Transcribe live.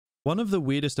One of the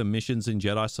weirdest omissions in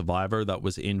Jedi Survivor that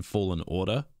was in Fallen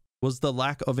Order was the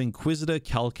lack of Inquisitor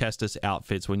Cal Kestis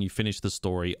outfits when you finish the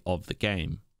story of the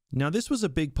game. Now, this was a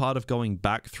big part of going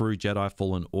back through Jedi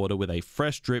Fallen Order with a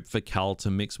fresh drip for Cal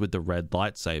to mix with the red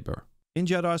lightsaber. In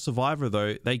Jedi Survivor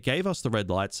though, they gave us the red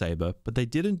lightsaber, but they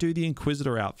didn't do the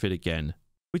Inquisitor outfit again,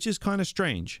 which is kind of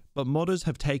strange, but modders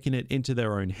have taken it into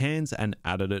their own hands and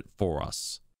added it for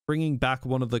us, bringing back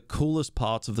one of the coolest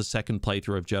parts of the second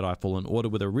playthrough of Jedi Fallen Order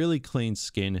with a really clean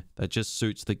skin that just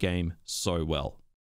suits the game so well.